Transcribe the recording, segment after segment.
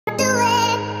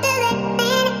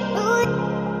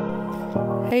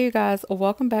Hey you guys,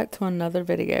 welcome back to another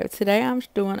video. Today I'm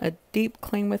doing a deep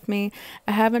clean with me.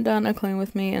 I haven't done a clean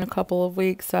with me in a couple of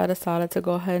weeks, so I decided to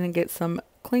go ahead and get some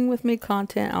clean with me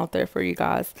content out there for you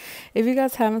guys. If you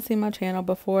guys haven't seen my channel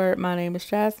before, my name is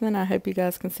Jasmine. I hope you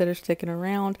guys consider sticking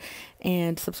around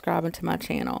and subscribing to my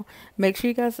channel. Make sure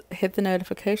you guys hit the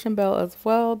notification bell as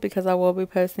well, because I will be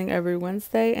posting every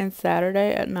Wednesday and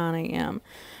Saturday at 9 a.m.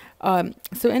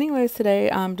 So anyways,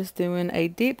 today I'm just doing a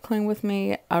deep clean with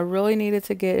me. I really needed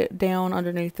to get down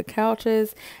underneath the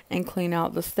couches and clean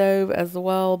out the stove as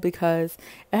well, because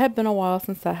it had been a while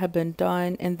since that had been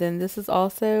done. And then this is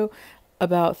also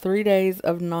about 3 days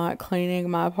of not cleaning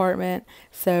my apartment,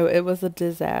 so it was a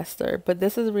disaster. But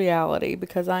this is reality,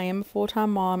 because I am a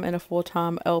full-time mom and a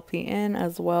full-time LPN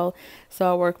as well.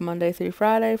 So I work Monday through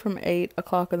Friday from 8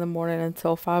 o'clock in the morning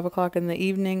until 5 o'clock in the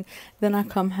evening. Then I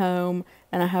come home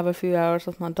and I have a few hours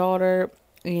with my daughter,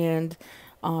 and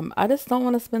I just don't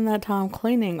want to spend that time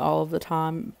cleaning all of the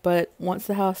time. But once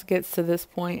the house gets to this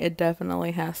point, it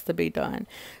definitely has to be done.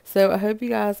 So I hope you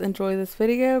guys enjoy this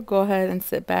video. Go ahead and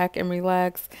sit back and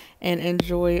relax and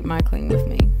enjoy my clean with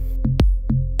me.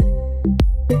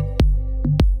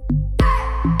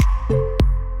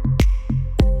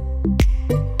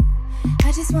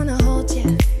 I just want to hold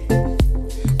you.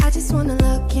 I just want to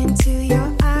look into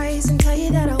your eyes and tell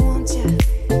you that I want you.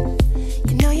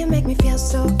 You know you make me feel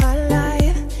so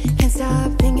alive. Can't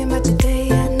stop thinking about you day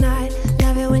and night.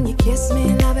 Love it when you kiss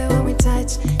me, love it when we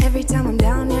touch. Every time I'm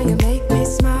down here, you make me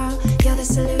smile. You're the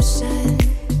solution.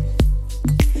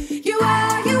 You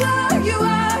are, you are, you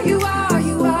are, you are,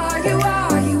 you are, you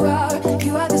are, you are.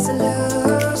 You are the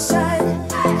solution.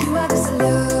 You are the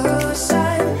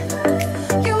solution.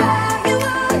 You are, you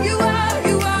are, you are,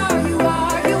 you are, you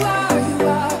are, you are, you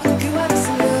are. You are the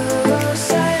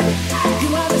solution. You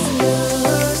are the solution.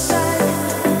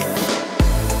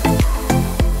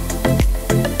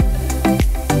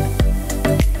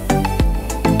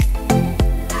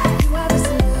 You are the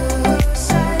solution.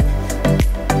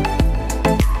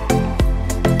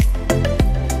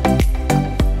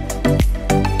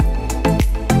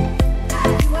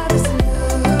 You are the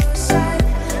solution.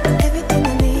 Everything I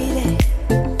needed.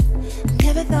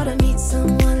 Never thought I'd meet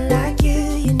someone like you.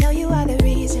 You know you are the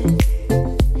reason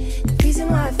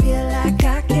why I feel like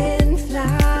I can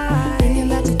fly.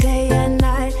 Thinking about you day and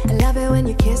night. I love it when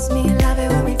you kiss me, love it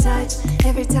when we touch.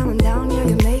 Every time I'm down here,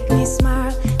 you make me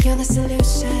smile. You're the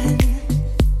solution.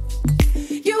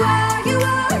 You are, you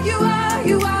are, you are,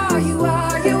 you are, you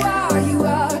are, you are, you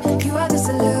are. You are the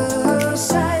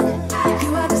solution.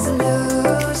 You are the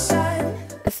solution.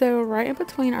 So right in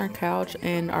between our couch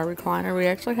and our recliner, we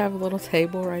actually have a little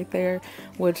table right there,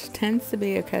 which tends to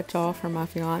be a catch-all for my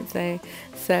fiance.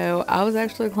 So I was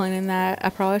actually cleaning that. I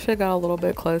probably should have got a little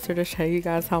bit closer to show you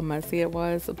guys how messy it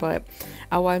was, but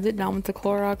I wiped it down with the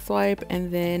Clorox wipe,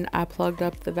 and then I plugged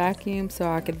up the vacuum so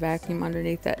I could vacuum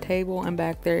underneath that table and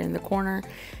back there in the corner,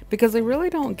 because we really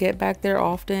don't get back there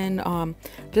often,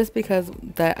 just because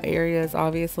that area is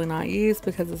obviously not used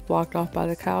because it's blocked off by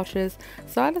the couches.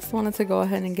 So I just wanted to go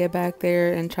ahead and get back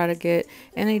there and try to get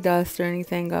any dust or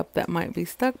anything up that might be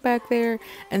stuck back there.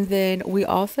 And then we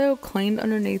also cleaned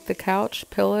underneath the couch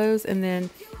pillows, and then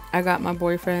I got my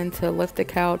boyfriend to lift the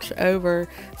couch over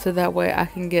so that way I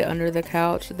can get under the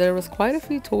couch. There was quite a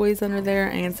few toys under there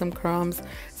and some crumbs,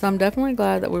 so I'm definitely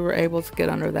glad that we were able to get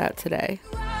under that today.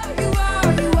 You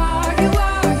are, you are, you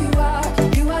are.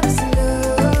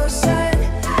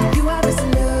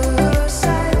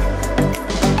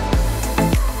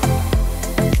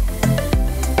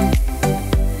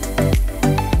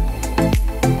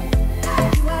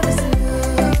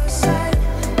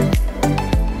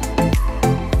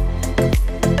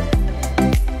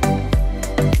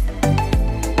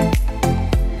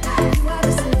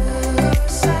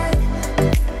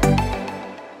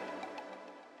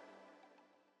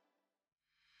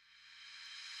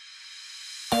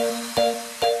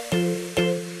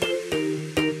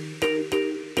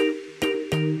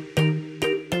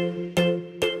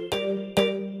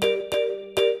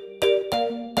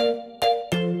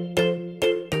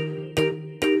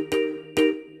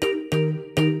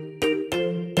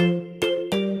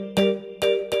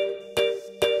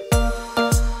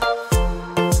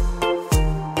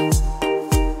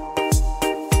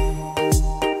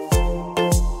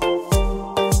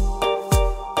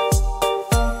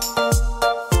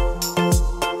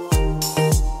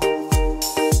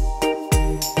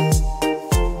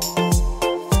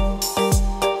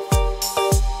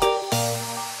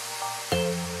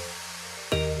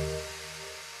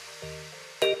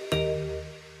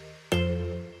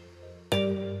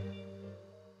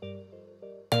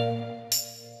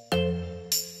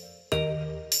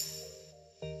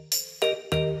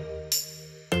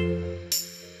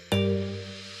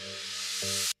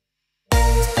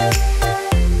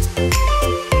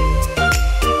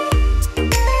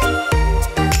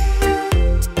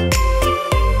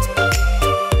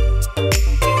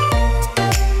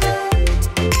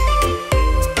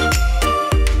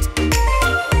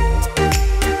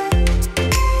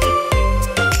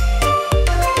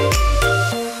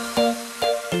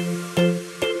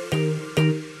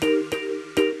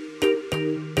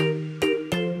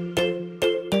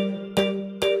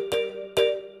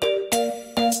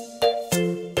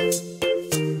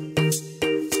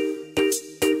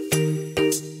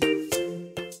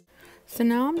 So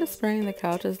now I'm just spraying the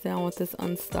couches down with this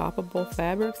Unstoppable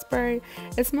fabric spray.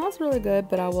 It smells really good,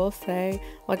 but I will say,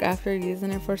 like, after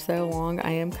using it for so long,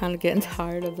 I am kind of getting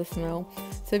tired of the smell.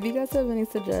 So if you guys have any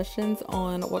suggestions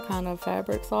on what kind of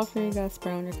fabric softener you guys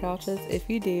spray on your couches, if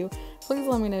you do, please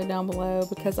let me know down below,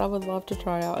 because I would love to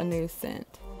try out a new scent.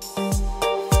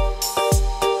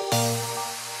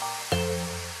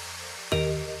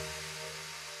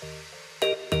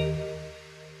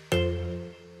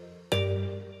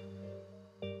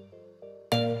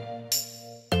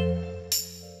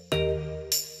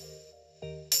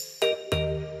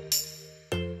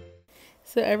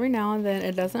 So every now and then,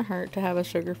 it doesn't hurt to have a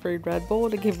sugar-free Red Bull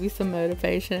to give you some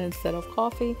motivation instead of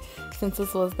coffee. Since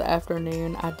this was the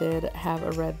afternoon, I did have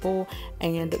a Red Bull,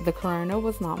 and the Corona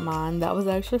was not mine. That was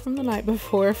actually from the night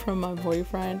before from my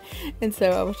boyfriend, and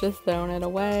so I was just throwing it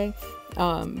away.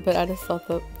 But I just thought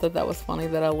that was funny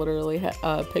that I literally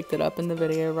picked it up in the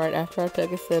video right after I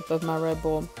took a sip of my Red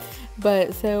Bull.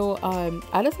 But so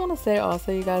I just want to say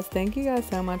also, you guys, thank you guys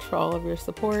so much for all of your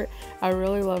support. I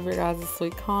really love your guys'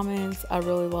 sweet comments. I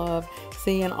really love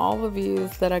seeing all the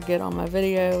views that I get on my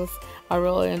videos. I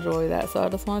really enjoy that. So I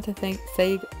just wanted to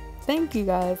say thank you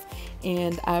guys,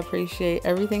 and I appreciate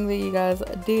everything that you guys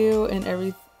do and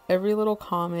every little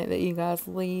comment that you guys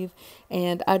leave.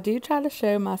 And I do try to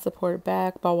show my support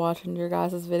back by watching your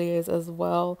guys' videos as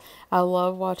well. I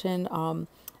love watching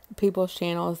people's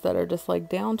channels that are just like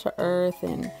down to earth,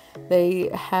 and they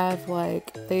have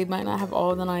like, they might not have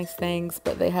all the nice things,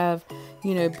 but they have,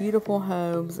 you know, beautiful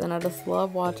homes, and I just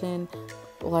love watching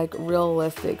like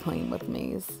realistic clean with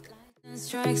me's.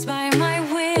 Strikes by my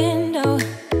window,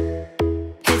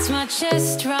 hits my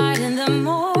chest right in the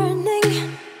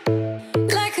morning,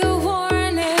 like a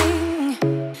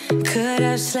warning. Could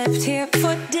have slept here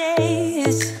for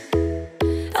days.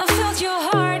 I felt your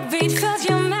heartbeat, felt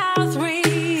your mouth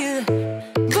breathe,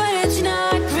 but it's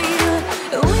not real.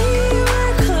 We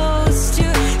were close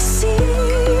to see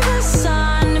the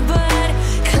sun, but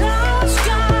clouds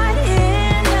got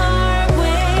in our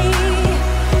way,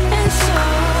 and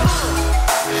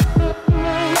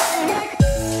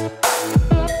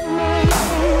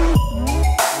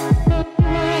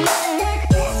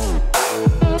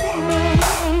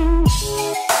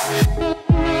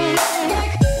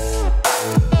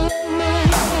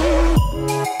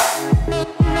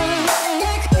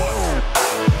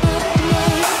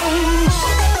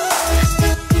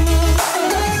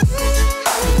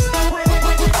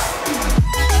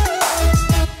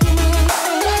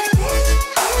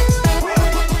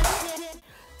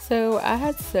So I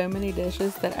had so many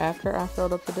dishes that after I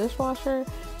filled up the dishwasher,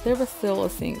 there was still a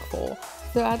sink full.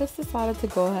 So I just decided to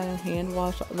go ahead and hand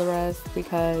wash the rest,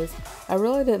 because I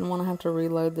really didn't want to have to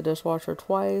reload the dishwasher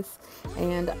twice.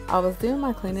 And I was doing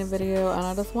my cleaning video, and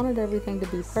I just wanted everything to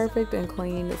be perfect and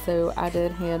clean. So I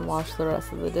did hand wash the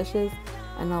rest of the dishes,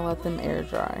 and I let them air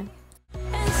dry.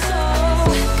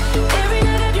 every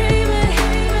night I dream it.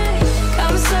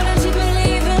 I'm starting to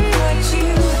believe in what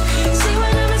you say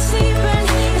when I'm asleep,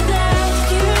 and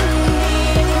that you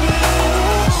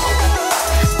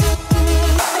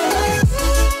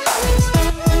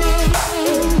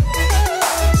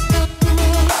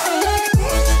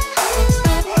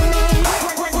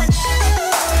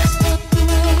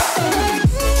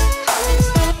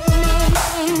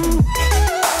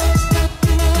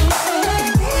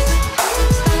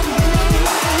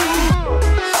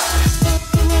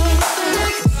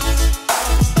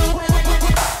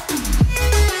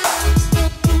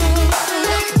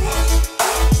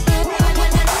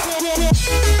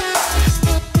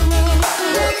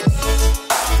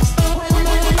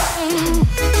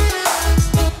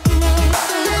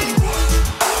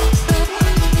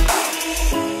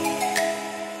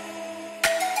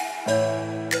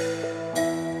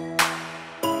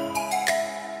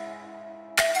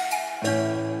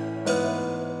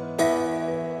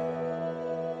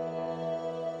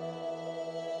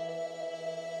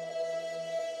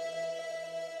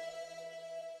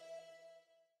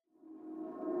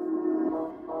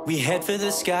We head for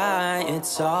the sky,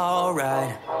 it's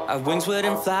alright. Our wings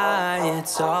wouldn't fly,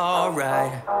 it's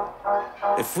alright.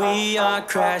 If we are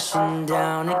crashing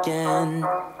down again,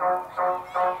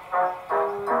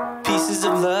 pieces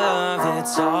of love,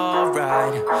 it's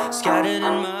alright. Scattered in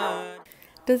mud.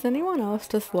 Does anyone else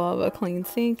just love a clean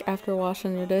sink after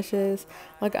washing your dishes?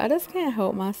 Like, I just can't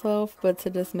help myself but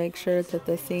to just make sure that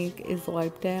the sink is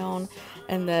wiped down,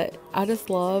 and that I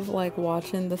just love like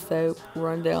watching the soap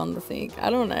run down the sink. I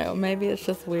don't know, maybe it's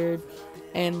just weird,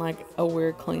 and like a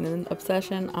weird cleaning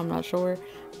obsession. I'm not sure,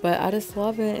 but I just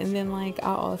love it. And then like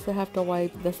I also have to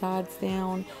wipe the sides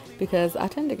down because I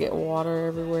tend to get water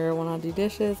everywhere when I do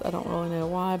dishes. I don't really know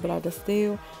why, but I just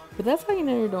do. But that's how you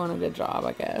know you're doing a good job,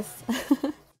 I guess.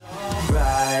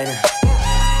 Right.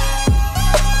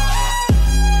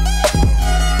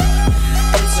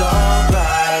 It's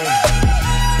alright.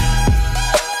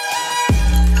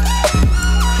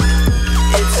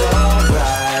 It's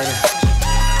alright.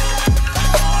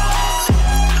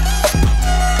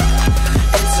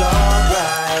 It's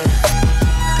alright.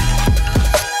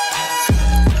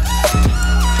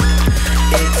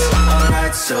 It's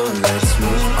alright, so let's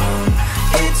move on.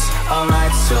 It's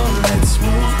alright, so let's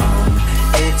move on.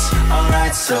 It's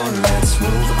alright, so let's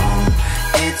move on.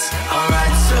 It's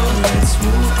alright, so let's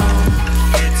move on.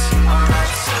 It's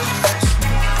alright, so let's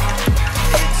move on.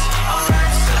 It's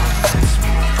alright, so let's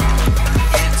move on.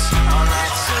 It's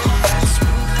alright, so let's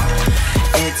move on.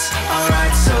 It's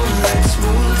alright, so let's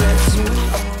move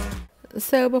on.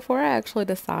 So before I actually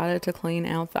decided to clean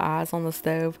out the eyes on the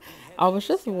stove, I was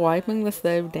just wiping the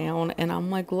stove down and I'm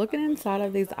like looking inside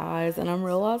of these eyes and I'm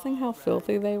realizing how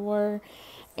filthy they were.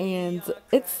 And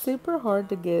it's super hard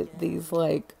to get these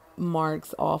like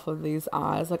marks off of these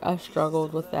eyes. Like I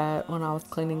struggled with that when I was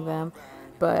cleaning them.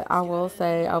 But I will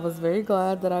say I was very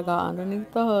glad that I got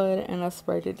underneath the hood and I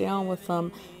sprayed it down with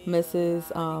some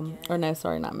or no,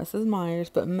 sorry, not Mrs.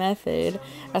 Myers, but Method.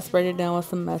 I sprayed it down with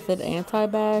some Method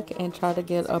anti-bac and tried to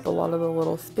get up a lot of the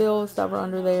little spills that were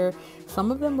under there. Some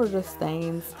of them were just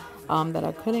stains that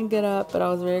I couldn't get up, but I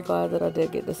was very glad that I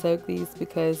did get to soak these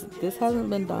because this hasn't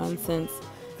been done since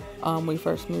we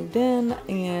first moved in,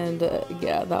 and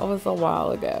yeah, that was a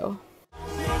while ago.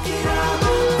 We've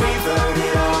heard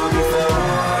it all before.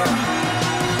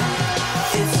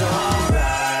 It's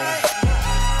alright.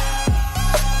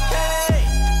 Hey.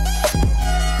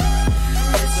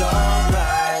 It's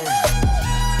alright.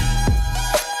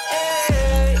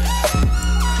 Hey.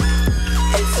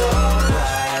 It's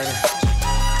alright.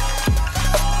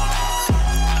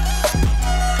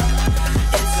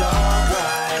 It's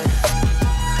alright.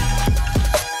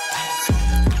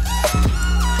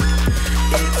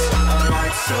 It's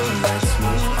alright, so let's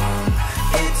move on.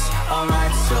 It's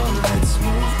alright, so let's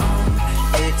move on.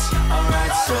 It's alright,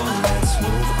 so let's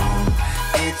move on.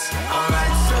 It's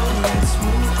alright, so let's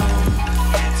move on.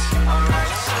 It's alright,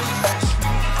 so let's move on. It's alright, so let's move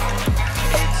on.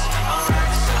 It's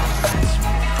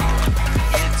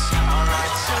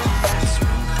alright, so let's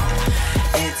move on.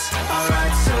 It's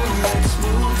alright, so let's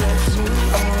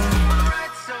move on.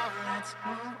 Alright, so let's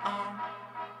move on.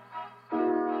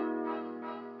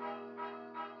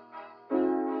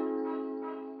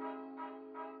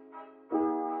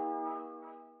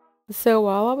 So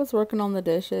while I was working on the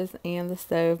dishes and the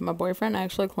stove, my boyfriend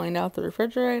actually cleaned out the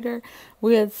refrigerator.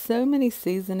 We had so many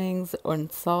seasonings and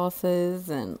sauces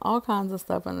and all kinds of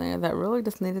stuff in there that really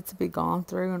just needed to be gone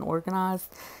through and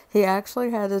organized. He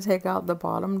actually had to take out the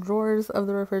bottom drawers of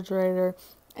the refrigerator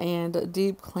and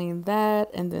deep clean that,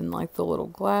 and then like the little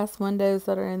glass windows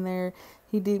that are in there.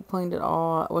 He deep cleaned it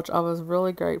all, which I was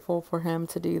really grateful for him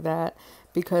to do that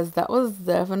because that was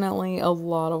definitely a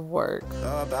lot of work.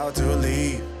 About to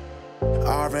leave,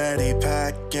 already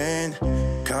packing.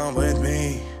 Come with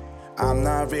me, I'm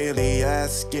not really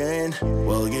asking.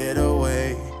 We'll get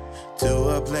away to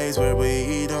a place where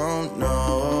we don't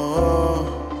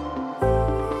know.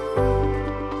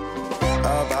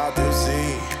 About to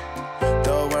see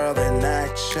the world in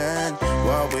action,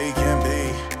 what we can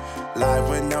be, life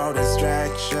with no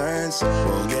distractions.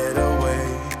 We'll get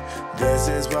away, this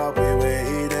is what we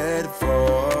waited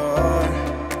for.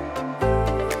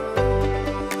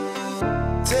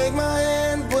 Take my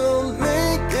hand, we'll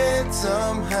make it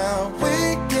somehow.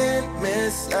 We can't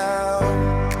miss out.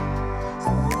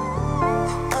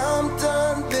 I'm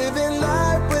done living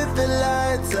life with the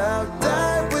lights out.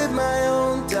 Die with my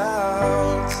own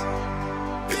doubts.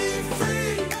 Be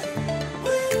free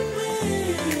with me.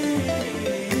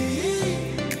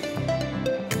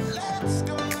 Let's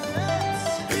go,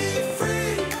 let's be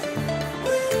free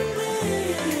with me.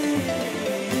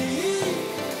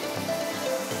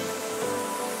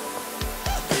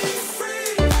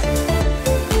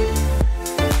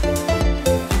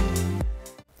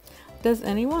 Does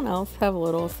anyone else have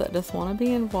littles that just want to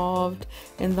be involved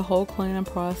in the whole cleaning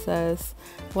process?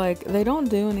 Like, they don't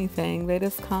do anything. They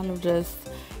just kind of just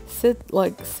sit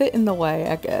in the way,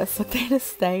 I guess. Like, they just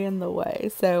stay in the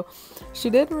way. So she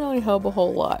didn't really help a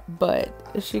whole lot, but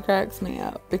she cracks me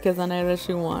up because I know that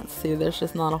she wants to. There's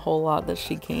just not a whole lot that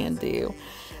she can do.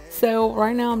 So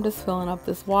right now I'm just filling up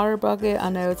this water bucket. I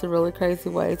know it's a really crazy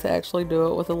way to actually do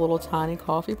it with a little tiny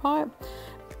coffee pot,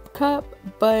 cup,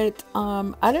 but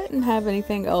I didn't have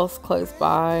anything else close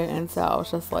by, and so I was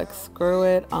just like, screw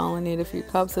it, I only need a few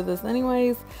cups of this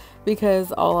anyways,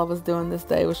 because all I was doing this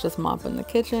day was just mopping the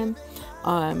kitchen.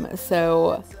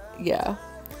 So yeah.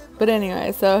 But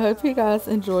anyway, so I hope you guys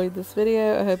enjoyed this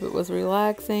video. I hope it was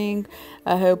relaxing.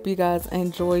 I hope you guys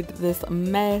enjoyed this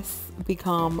mess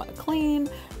become clean,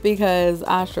 because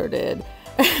I sure did.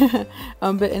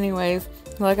 But anyways,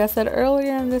 like I said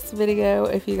earlier in this video,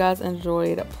 if you guys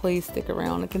enjoyed, please stick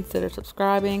around and consider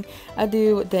subscribing. I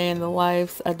do day in the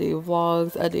lives, I do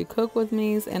vlogs, I do cook with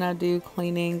me's, and I do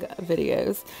cleaning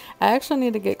videos. I actually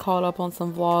need to get caught up on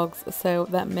some vlogs, so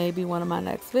that may be one of my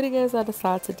next videos I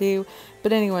decide to do.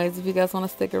 But anyways, if you guys want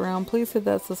to stick around, please hit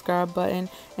that subscribe button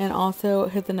and also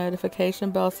hit the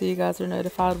notification bell so you guys are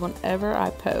notified whenever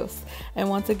I post. And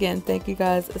once again, thank you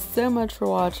guys so much for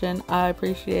watching. I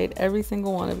appreciate every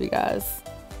single one of you guys.